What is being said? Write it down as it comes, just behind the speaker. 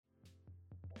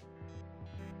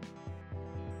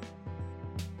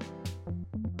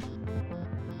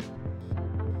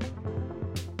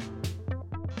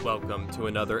Welcome to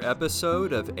another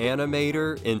episode of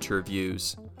Animator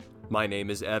Interviews. My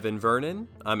name is Evan Vernon.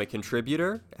 I'm a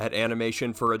contributor at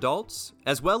Animation for Adults,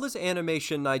 as well as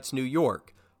Animation Nights New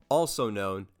York, also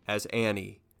known as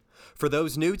Annie. For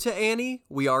those new to Annie,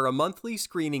 we are a monthly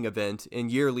screening event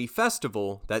and yearly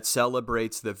festival that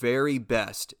celebrates the very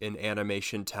best in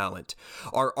animation talent.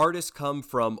 Our artists come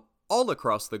from all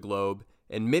across the globe,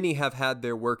 and many have had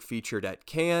their work featured at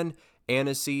Cannes,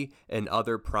 Annecy, and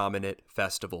other prominent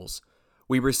festivals.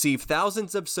 We receive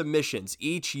thousands of submissions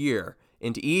each year,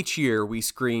 and each year we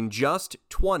screen just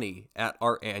 20 at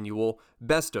our annual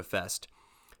Best of Fest.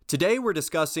 Today we're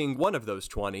discussing one of those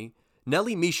 20.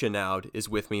 Nelly Michenaud is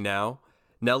with me now.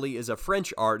 Nelly is a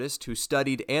French artist who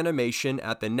studied animation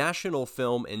at the National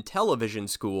Film and Television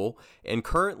School and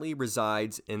currently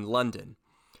resides in London.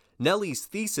 Nelly's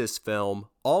thesis film,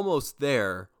 Almost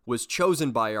There, was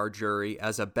chosen by our jury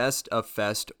as a Best of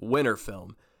Fest winner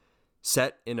film.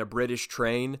 Set in a British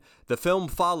train, the film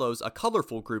follows a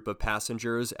colorful group of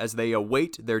passengers as they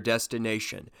await their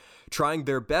destination, trying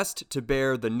their best to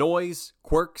bear the noise,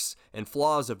 quirks, and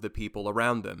flaws of the people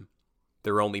around them.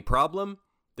 Their only problem?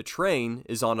 The train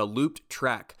is on a looped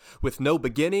track, with no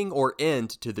beginning or end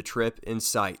to the trip in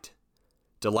sight.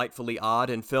 Delightfully odd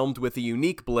and filmed with a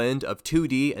unique blend of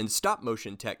 2D and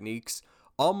stop-motion techniques,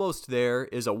 Almost There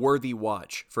is a worthy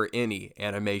watch for any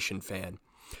animation fan.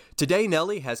 Today,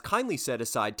 Nelly has kindly set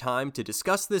aside time to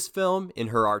discuss this film in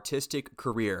her artistic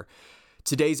career.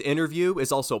 Today's interview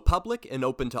is also public and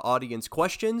open to audience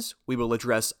questions. We will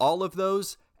address all of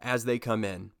those as they come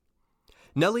in.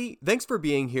 Nelly, thanks for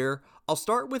being here. I'll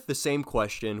start with the same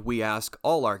question we ask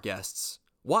all our guests.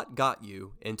 What got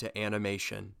you into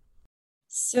animation?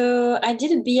 So I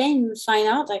did a BA in fine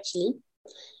art, actually.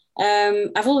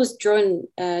 I've always drawn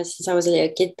since I was a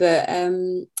little kid, but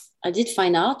I did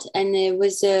fine art, and it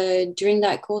was during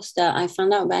that course that I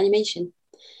found out about animation,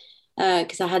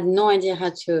 because I had no idea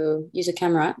how to use a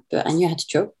camera, but I knew how to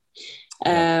draw.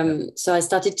 So I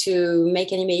started to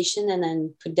make animation and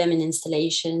then put them in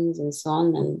installations and so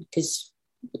on, and because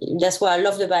that's what I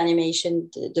loved about animation,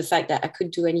 the fact that I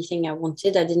could do anything I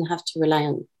wanted. I didn't have to rely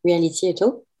on reality at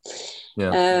all.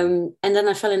 And then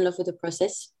I fell in love with the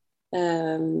process.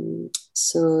 I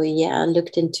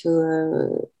looked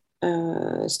into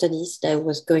studies that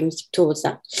was going towards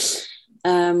that.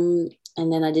 And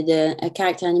then I did a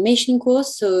character animation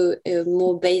course, so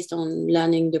more based on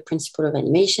learning the principle of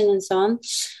animation and so on.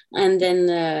 And then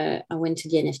I went to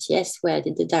the NFTS, where I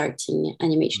did the directing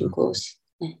animation course.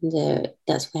 And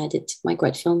that's where I did my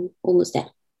grad film, Almost There.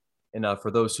 And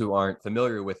for those who aren't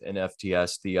familiar with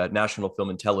NFTS, the National Film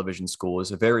and Television School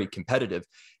is a very competitive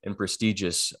and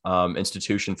prestigious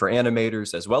institution for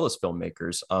animators as well as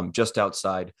filmmakers just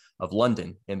outside of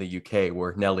London in the UK,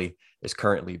 where Nelly is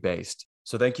currently based.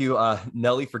 So thank you,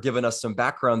 Nelly, for giving us some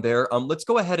background there. Let's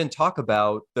go ahead and talk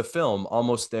about the film,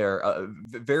 Almost There.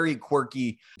 Very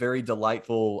quirky, very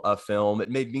delightful film. It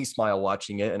made me smile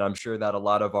watching it, and I'm sure that a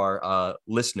lot of our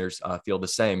listeners feel the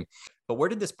same. But where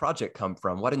did this project come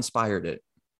from? What inspired it?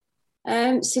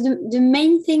 So the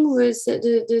main thing was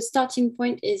the starting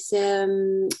point is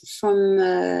from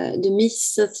the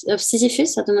myth of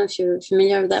Sisyphus. I don't know if you're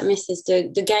familiar with that myth. It's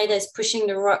the guy that's pushing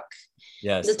the rock.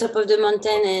 Yes. The top of the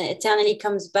mountain eternally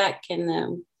comes back, and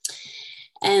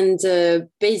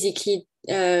basically,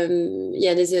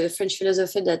 there's a French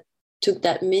philosopher that took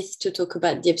that myth to talk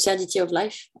about the absurdity of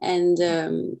life and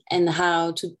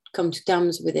how to come to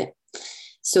terms with it.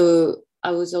 So I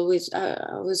was always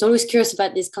curious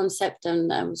about this concept,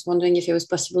 and I was wondering if it was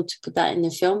possible to put that in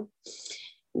a film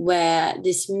where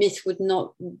this myth would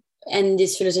not, and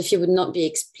this philosophy would not be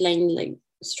explained like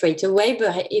straight away,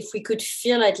 but if we could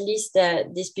feel at least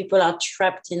that these people are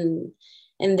trapped in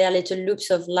their little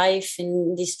loops of life,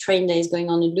 in this train that is going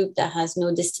on a loop that has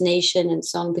no destination and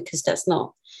so on, because that's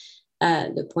not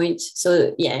the point.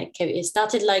 So it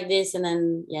started like this, and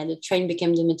then the train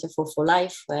became the metaphor for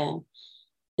life, where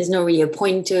there's not really a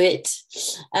point to it,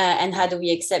 and how do we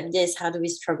accept this? How do we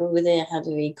struggle with it? How do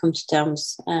we come to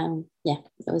terms? That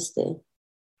was the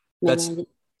main.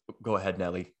 Go ahead,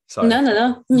 Nelly. Sorry.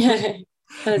 No.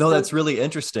 No, that's really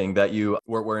interesting that you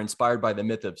were inspired by the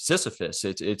myth of Sisyphus.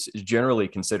 It's generally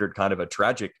considered kind of a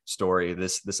tragic story,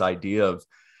 this idea of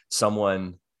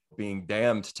someone being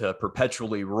damned to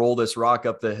perpetually roll this rock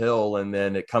up the hill, and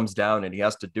then it comes down and he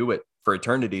has to do it for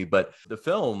eternity. But the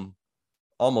film,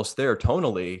 Almost There,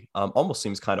 tonally almost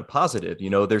seems kind of positive. You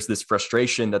know, there's this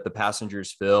frustration that the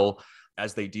passengers feel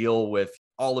as they deal with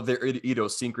all of their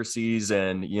idiosyncrasies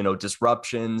and,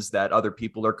 disruptions that other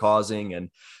people are causing. And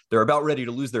they're about ready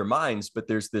to lose their minds. But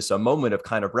there's this a moment of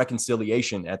kind of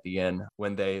reconciliation at the end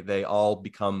when they all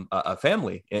become a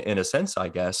family in a sense, I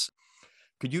guess.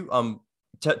 Could you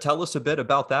tell us a bit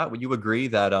about that? Would you agree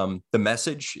that the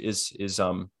message is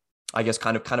I guess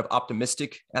kind of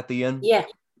optimistic at the end? Yeah.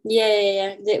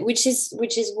 Which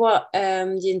is what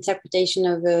the interpretation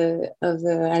of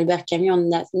Albert Camus on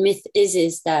that myth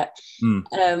is that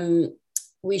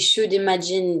we should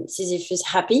imagine Sisyphus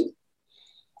happy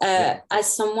as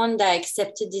someone that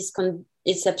accepted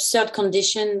this absurd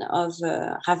condition of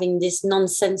having this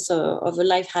nonsense of a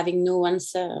life having no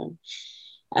answer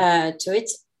to it.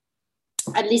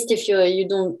 At least if you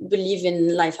don't believe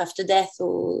in life after death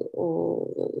or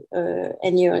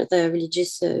any other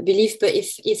religious belief, but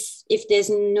if there's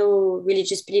no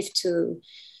religious belief to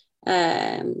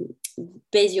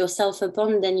base yourself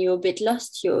upon, then you're a bit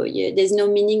lost. There's no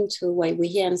meaning to why we're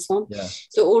here and so on. Yeah.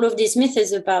 So all of this myth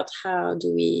is about how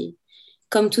do we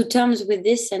come to terms with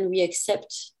this and we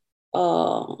accept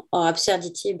our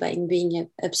absurdity by being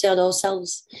absurd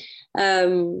ourselves.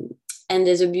 And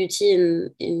there's a beauty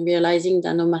in realizing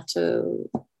that no matter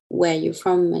where you're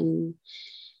from, and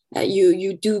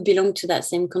you do belong to that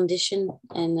same condition.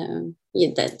 And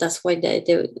that's why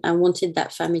I wanted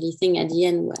that family thing at the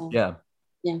end. Yeah.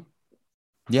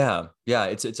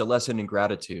 It's a lesson in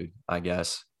gratitude, I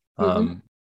guess. Mm-hmm.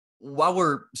 While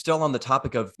we're still on the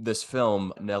topic of this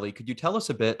film, Nelly, could you tell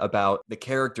us a bit about the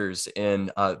characters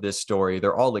in this story?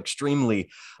 They're all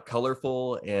extremely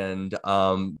colorful and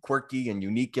quirky and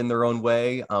unique in their own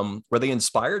way. Were they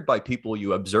inspired by people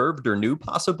you observed or knew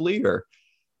possibly, or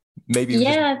maybe?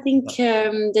 I think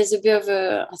there's a bit of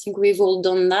I think we've all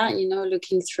done that,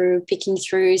 picking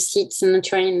through seats in the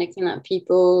train, looking at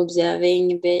people,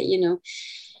 observing a bit,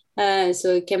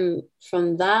 So it came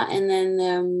from that. And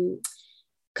then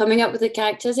coming up with the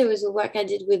characters, it was a work I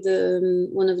did with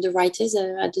one of the writers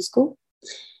at the school,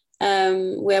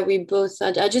 where we both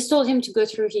I just told him to go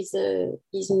through his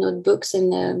notebooks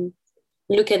and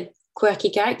look at quirky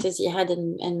characters he had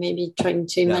and maybe trying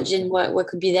to imagine what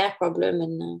could be their problem.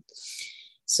 And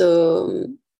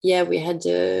we had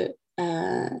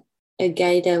a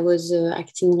guy that was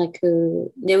acting like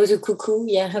there was a cuckoo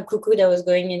that was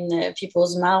going in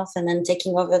people's mouth and then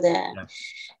taking over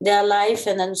their life.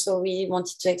 And then so we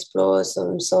wanted to explore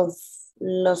some sort of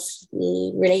love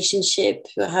relationship,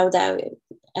 how that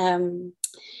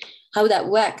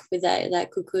worked with that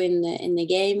cuckoo in the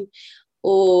game,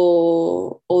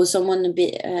 or someone a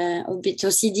bit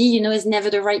OCD, is never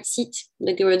the right seat.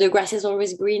 The grass is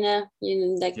always greener,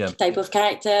 type of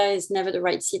character is never the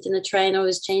right seat in the train,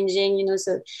 always changing,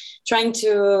 so trying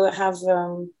to have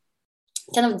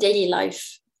kind of daily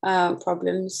life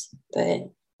problems.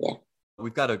 But yeah.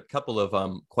 We've got a couple of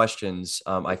questions,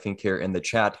 I think, here in the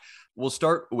chat. We'll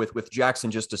start with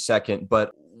Jackson just a second,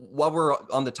 but while we're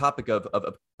on the topic of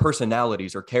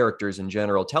personalities or characters in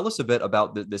general, tell us a bit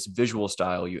about this visual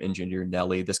style you engineered,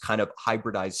 Nelly, this kind of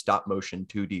hybridized stop motion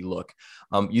 2D look.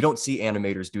 You don't see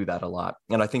animators do that a lot,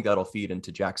 and I think that'll feed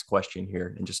into Jack's question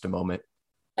here in just a moment.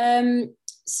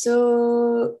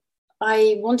 So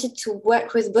I wanted to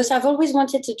work with both. I've always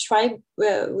wanted to try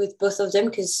with both of them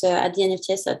because at the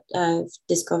NFTS I've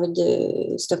discovered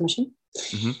the stop motion.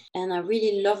 Mm-hmm. And I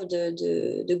really love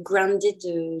the grounded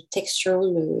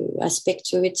textural aspect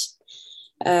to it.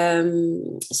 I've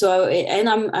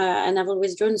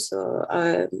always drawn, so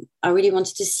I really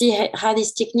wanted to see how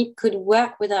this technique could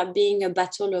work without being a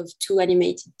battle of two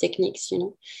animated techniques,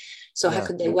 So how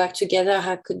could they work together?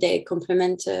 How could they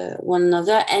complement one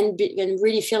another and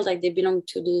really feel like they belong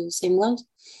to the same world?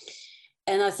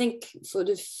 And I think for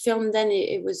the film then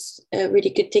it was a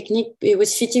really good technique. It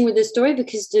was fitting with the story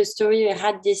because the story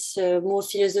had this more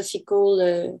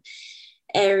philosophical,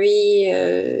 airy,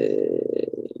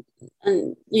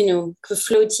 and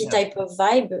floaty type of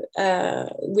vibe,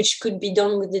 which could be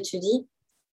done with the 2D.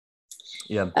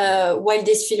 Yeah. While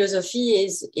this philosophy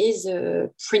is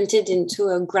printed into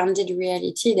a grounded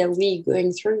reality that we're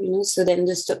going through, So then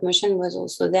the stop motion was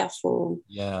also there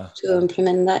to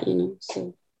implement that,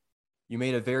 So. You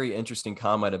made a very interesting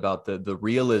comment about the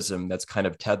realism that's kind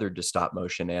of tethered to stop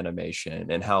motion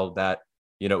animation and how that,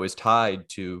 is tied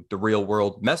to the real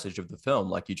world message of the film,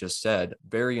 like you just said.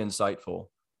 Very insightful,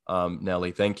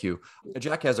 Nelly. Thank you.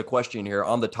 Jack has a question here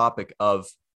on the topic of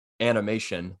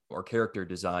animation or character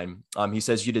design. He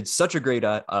says you did such a great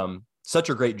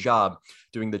job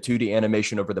doing the 2D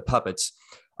animation over the puppets.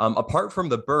 Apart from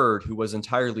the bird, who was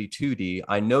entirely 2D,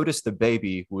 I noticed the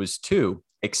baby was 2,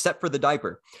 except for the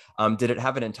diaper. Did it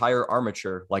have an entire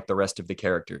armature like the rest of the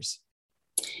characters?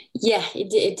 Yeah,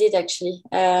 it did actually.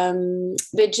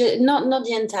 But not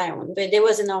the entire one, but there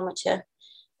was an armature,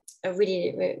 a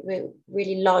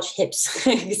really large hips.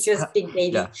 It was big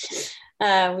baby,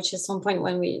 Yeah. which at some point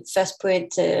when we first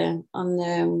put it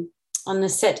on the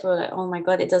set, we're like, oh my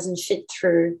god, it doesn't fit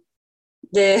through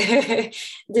the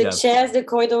the Yeah. chairs. The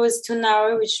corridor was too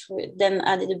narrow, which then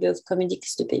added a bit of comedy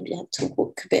because the baby had to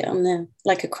walk a bit on the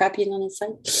like a crappies on its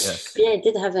side. Yes. But yeah, it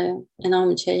did have an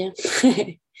armature. Yeah.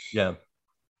 Yeah.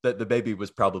 The baby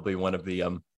was probably one of the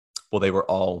well, they were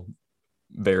all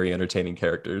very entertaining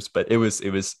characters, but it was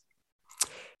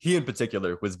he in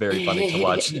particular was very funny to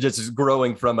watch, just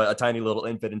growing from a tiny little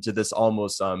infant into this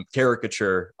almost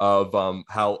caricature of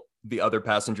how the other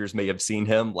passengers may have seen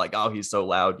him, like, oh, he's so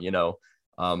loud,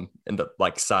 and the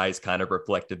like size kind of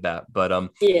reflected that. But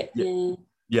Yeah, yeah, yeah.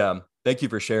 yeah. Thank you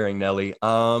for sharing, Nelly.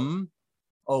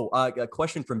 A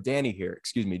question from Danny here.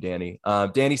 Excuse me, Danny.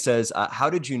 Danny says, how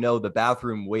did you know the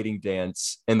bathroom waiting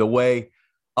dance and the way,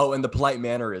 oh, and the polite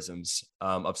mannerisms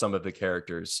of some of the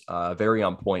characters? Very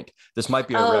on point. This might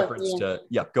be a Oh, reference yeah. to,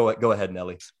 yeah, go ahead,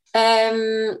 Nelly.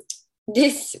 Um,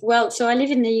 so I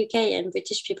live in the UK and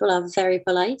British people are very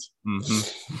polite.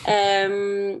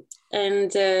 Mm-hmm.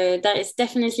 And that is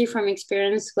definitely from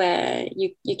experience where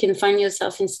you can find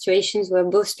yourself in situations where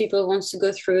both people wants to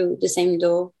go through the same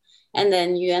door. And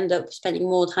then you end up spending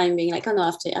more time being like, oh no,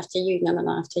 after you,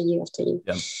 no, after you.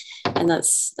 Yeah. And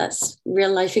that's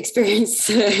real life experience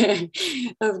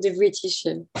of the British,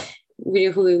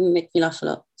 really who make me laugh a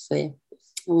lot. So yeah,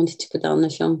 I wanted to put that on the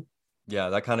film. Yeah,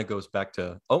 that kind of goes back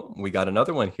to, oh, we got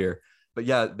another one here. But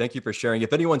yeah, thank you for sharing.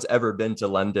 If anyone's ever been to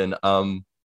London,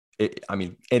 I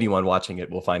mean, anyone watching it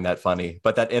will find that funny,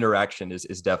 but that interaction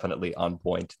is definitely on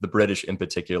point. The British in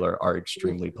particular are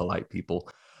extremely polite people.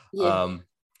 Yeah.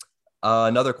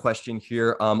 Another question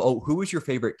here. Who was your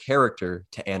favorite character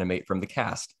to animate from the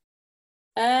cast?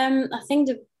 I think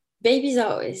the babies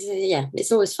are always, yeah,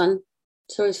 it's always fun.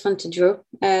 It's always fun to draw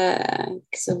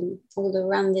because of all the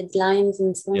rounded lines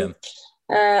and so on.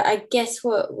 Yeah. I guess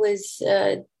what was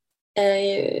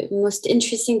most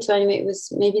interesting to animate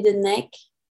was maybe the neck.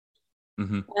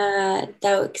 Mm-hmm.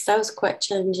 That was quite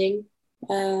challenging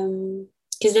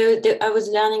because I was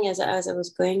learning as I was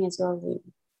going as well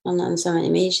on some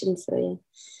animation. So yeah,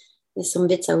 there's some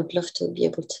bits I would love to be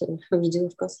able to redo,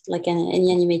 of course, like any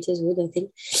animators would, I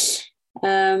think.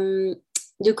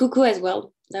 The cuckoo as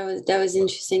well. That was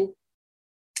interesting.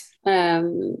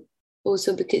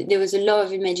 Also because there was a lot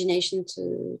of imagination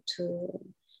to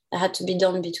that had to be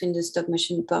done between the stop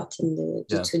motion part and the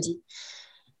 2D.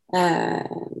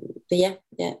 But yeah,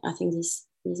 I think these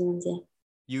ones, yeah.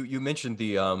 You mentioned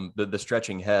the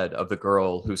stretching head of the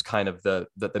girl who's kind of the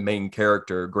main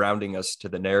character, grounding us to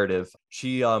the narrative.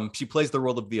 She plays the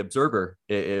role of the observer.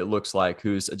 It looks like,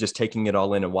 who's just taking it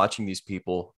all in and watching these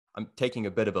people. I'm taking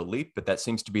a bit of a leap, but that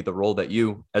seems to be the role that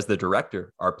you, as the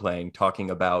director, are playing, talking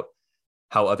about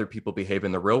how other people behave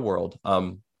in the real world.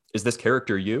 Is this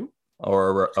character you,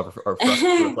 or a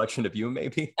reflection of you,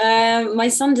 maybe? My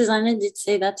sound designer did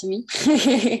say that to me.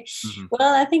 Mm-hmm.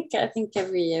 Well, I think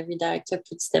every director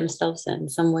puts themselves in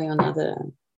some way or another,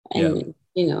 and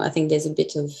I think there's a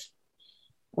bit of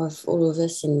all of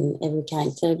us in every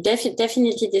character.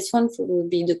 Definitely, this one would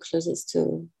be the closest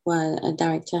to what a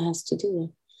director has to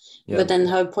do. Yeah. But then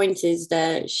her point is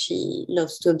that she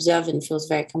loves to observe and feels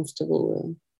very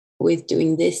comfortable with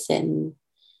doing this, and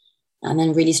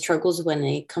then really struggles when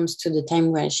it comes to the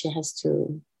time where she has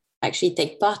to actually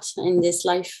take part in this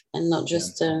life and not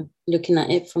just looking at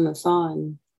it from afar,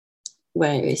 and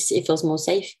where it feels more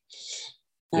safe.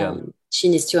 She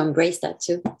needs to embrace that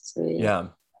too. So yeah.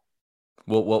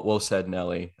 Well said,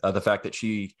 Nelly. The fact that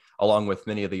she, along with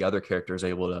many of the other characters,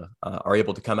 are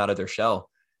able to come out of their shell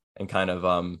and kind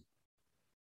of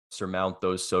surmount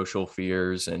those social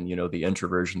fears and the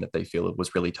introversion that they feel, it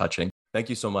was really touching. Thank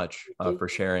you so much for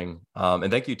sharing. And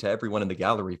thank you to everyone in the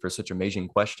gallery for such amazing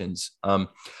questions.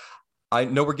 I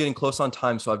know we're getting close on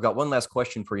time, so I've got one last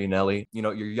question for you, Nelly.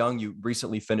 You're young. You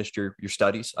recently finished your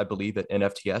studies, I believe, at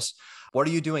NFTS. What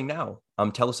are you doing now?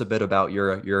 Tell us a bit about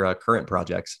your current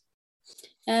projects.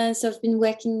 So I've been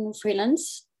working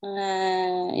freelance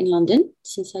in London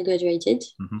since I graduated.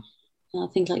 Mm-hmm. I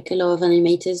think like a lot of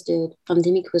animators, the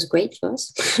pandemic was great for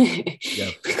us.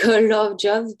 Yeah. We got a lot of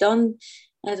jobs done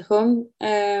at home,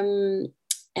 and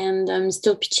I'm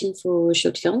still pitching for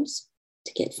short films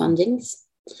to get fundings.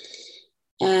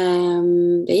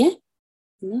 But yeah,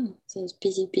 no, so it's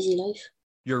busy life.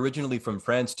 You're originally from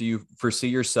France. Do you foresee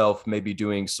yourself maybe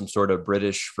doing some sort of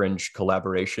British fringe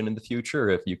collaboration in the future,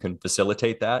 if you can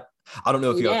facilitate that? I don't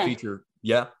know if you have feature.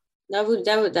 Yeah. That would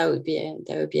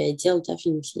be ideal,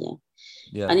 definitely. Yeah.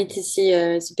 I need to see.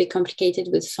 It's a bit complicated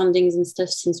with fundings and stuff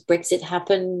since Brexit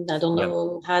happened. I don't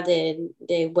know how they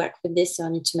work with this, so I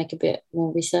need to make a bit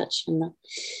more research on that.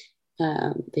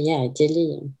 But yeah,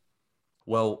 ideally.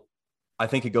 Well, I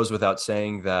think it goes without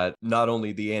saying that not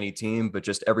only the Annie team, but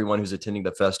just everyone who's attending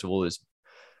the festival is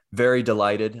very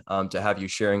delighted to have you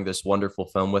sharing this wonderful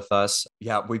film with us.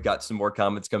 Yeah, we've got some more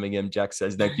comments coming in. Jack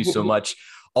says, thank you so much.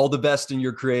 All the best in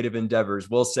your creative endeavors.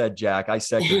 Well said, Jack. I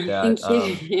second that.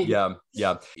 Thank you.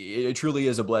 Yeah. It truly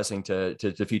is a blessing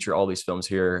to feature all these films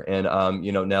here. And,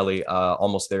 Nelly,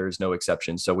 Almost There is no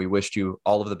exception. So we wish you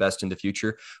all of the best in the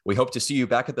future. We hope to see you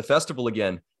back at the festival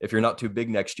again, if you're not too big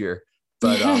next year.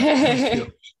 But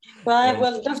well, I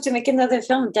would love to make another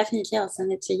film. Definitely, I'll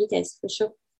send it to you guys for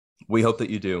sure. We hope that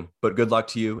you do. But good luck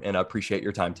to you, and I appreciate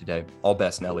your time today. All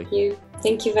best, Nelly.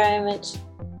 Thank you very much.